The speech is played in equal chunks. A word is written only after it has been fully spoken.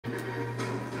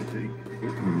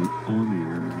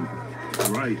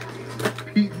right.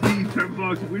 Pete D,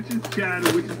 $10. Which is Chad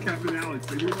and which is Captain Alex?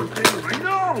 They were the same. I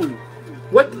know.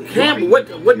 What camera? What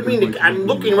do you mean? I'm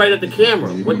looking right at the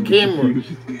camera. What camera?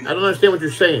 I don't understand what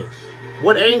you're saying.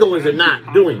 What angle is it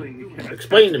not doing?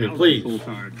 Explain to me, please. Or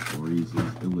he's his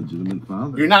illegitimate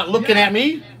father. You're not looking at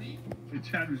me? You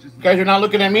guys are not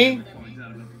looking at me?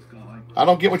 I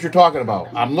don't get what you're talking about.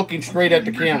 I'm looking straight at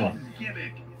the camera.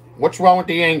 What's wrong with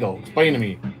the angle? Explain to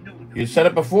me. You said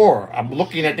it before. I'm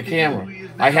looking at the camera.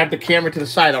 I have the camera to the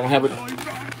side. I don't have it.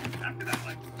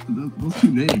 Those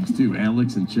two names, too,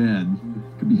 Alex and Chad.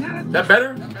 Could be Is that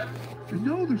better? I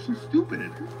know, they're so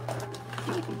stupid.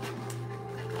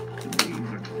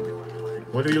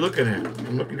 What are you looking at?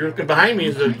 You're looking behind me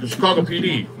is the Chicago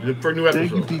PD. For a new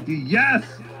episode. Thank you, PD. Yes!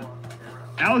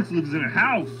 Alex lives in a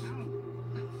house.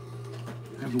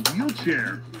 Has a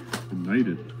wheelchair.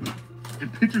 United.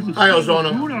 And pictures of Hi,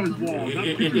 Ozona. food on his wall.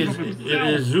 It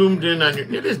is zoomed in on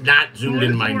your... It is not zoomed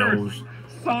in my nose.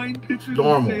 Signed pictures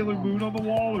Normal. of Sailor Moon on the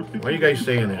wall. Or why are you guys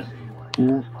saying that?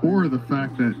 Or the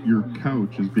fact that your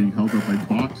couch is being held up by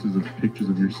boxes of pictures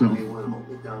of yourself.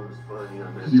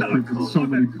 You printed so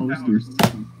many posters.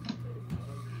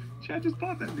 Chad just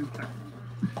bought that new couch.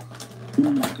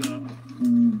 Ooga,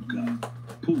 ooga.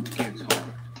 Poop gets hard.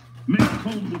 Make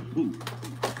home with poop.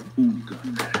 Ooga.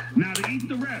 Now to eat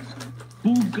the rest.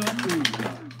 Booga,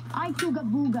 ooga. I tooga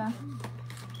booga.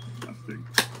 Disgusting.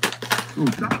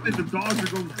 Stop it, the dogs are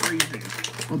going crazy.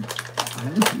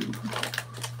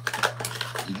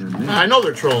 I know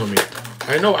they're trolling me.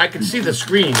 I know. I can see the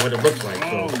screen, what it looks like.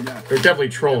 So they're definitely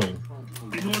trolling.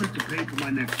 In order to pay for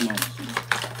my next lawsuit,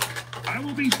 I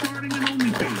will be starting an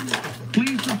OnlyFans.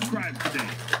 Please subscribe today.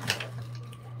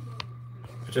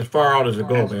 It's as far out as it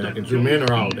goes, man. I can zoom in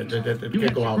or out. It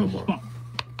can't go out no more.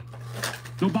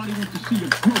 Nobody wants to see you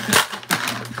broke ass.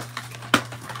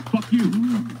 Fuck you.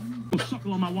 Go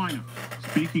suckle on my wiener.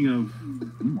 Speaking of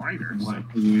Winers.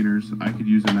 wieners, I could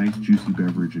use a nice juicy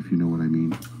beverage if you know what I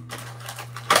mean.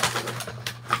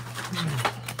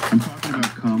 I'm talking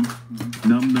about cum.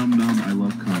 Num num num. I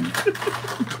love cum.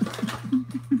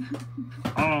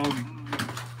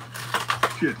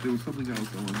 Shit, there was something else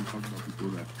I wanted to talk about before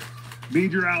that.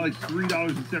 Major Alex,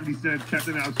 $3.70.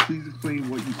 Captain Alex, please explain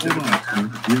what you said. Hold on,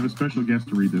 sir. We have a special guest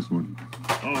to read this one.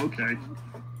 Oh, okay.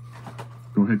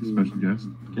 Go ahead, special guest.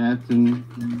 Captain,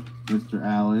 Mr.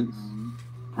 Alex,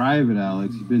 Private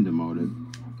Alex, you've been demoted.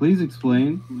 Please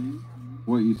explain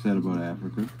what you said about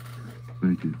Africa.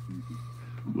 Thank you.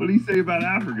 What did he say about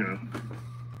Africa?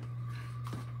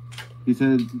 He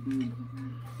said,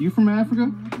 you from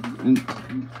Africa? And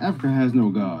Africa has no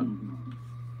God.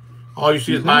 All you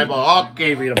see is my ball.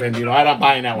 Okay, Vito Bendito. I'm not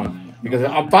buying that one. Because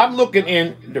if I'm looking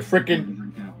in the freaking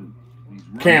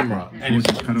camera and it's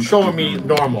showing me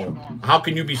normal, how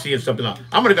can you be seeing something else?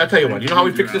 I'll tell you what. You know how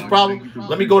we fix this problem?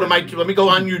 Let me go on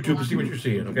YouTube and see what you're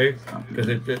seeing, okay? Because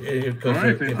if it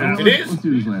is,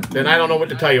 then I don't know what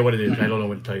to tell you what it is. I don't know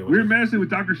what to tell you what it We're is. medicine with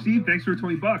Dr. Steve. Thanks for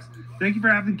 $20. Thank you for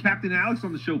having Captain Alex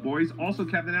on the show, boys. Also,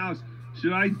 Captain Alex,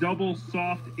 should I double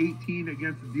soft 18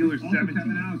 against the dealer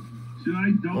 17? Should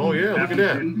I double Oh, yeah, look at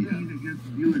that. 18 against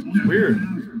the dealer 17? Weird.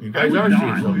 You guys are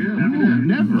seeing something.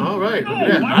 Never. All right. Look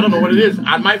at that. I don't know what it is.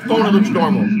 On my phone, it looks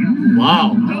normal.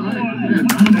 Wow. I don't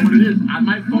know what it is. On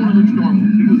my phone, it looks normal.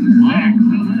 Wow.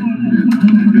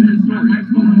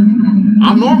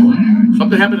 I'm normal.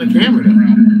 Something happened to the camera there.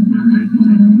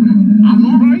 I'm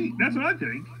normal. Right? That's what I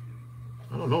think.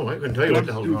 I don't know. I couldn't tell you what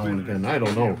the hell's wrong with it then. I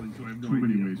don't know. Too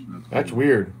many ways for that. That's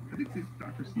weird.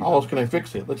 How else can I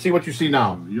fix it? Let's see what you see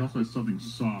now. He also has something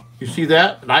soft. You see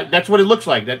that? That's what it looks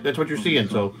like. That's what you're seeing.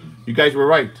 So you guys were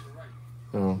right.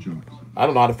 So, I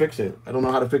don't know how to fix it. I don't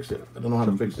know how to fix it. I don't know how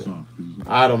to fix it.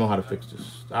 I don't know how to fix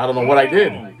this. I don't know what I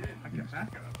did.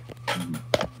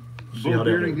 See how that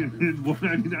is.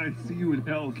 $199. See you in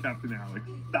hell, Captain Alex.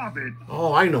 Stop it.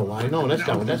 Oh, I know why. No, that's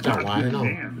not why. I know.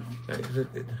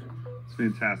 It's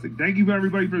fantastic. Thank you,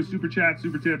 everybody, for the super chat,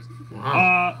 super tips.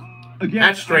 Wow. Again,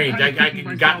 That's strange. I'm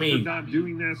You got me. for not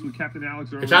doing this with Captain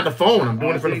Alex earlier. It's on the phone. I'm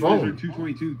doing it for the phone.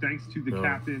 222. Thanks to the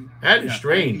captain. That is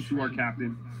strange. Thank you to our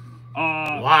captain.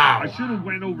 Wow. I should have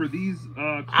went over these.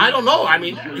 I don't know. I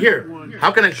mean, here. How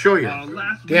can I show you?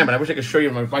 Damn it! I wish I could show you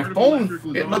my phone.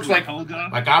 It looks like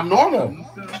I'm normal.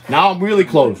 Now I'm really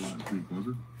close.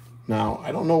 Now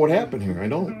I don't know what happened here. I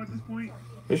don't.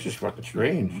 It's just fucking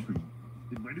strange.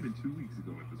 It might have been 2 weeks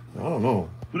ago at this point. I don't know.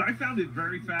 But I found it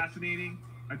very fascinating.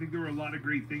 I think there were a lot of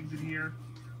great things in here.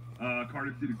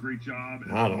 Cardiff did a great job.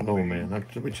 I don't know, man.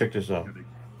 Let me check this out.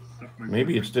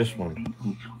 Maybe it's this one.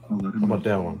 How about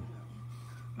that one?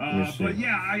 But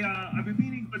yeah, I've been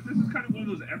meaning, but this is kind of one of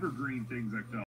those evergreen things I felt.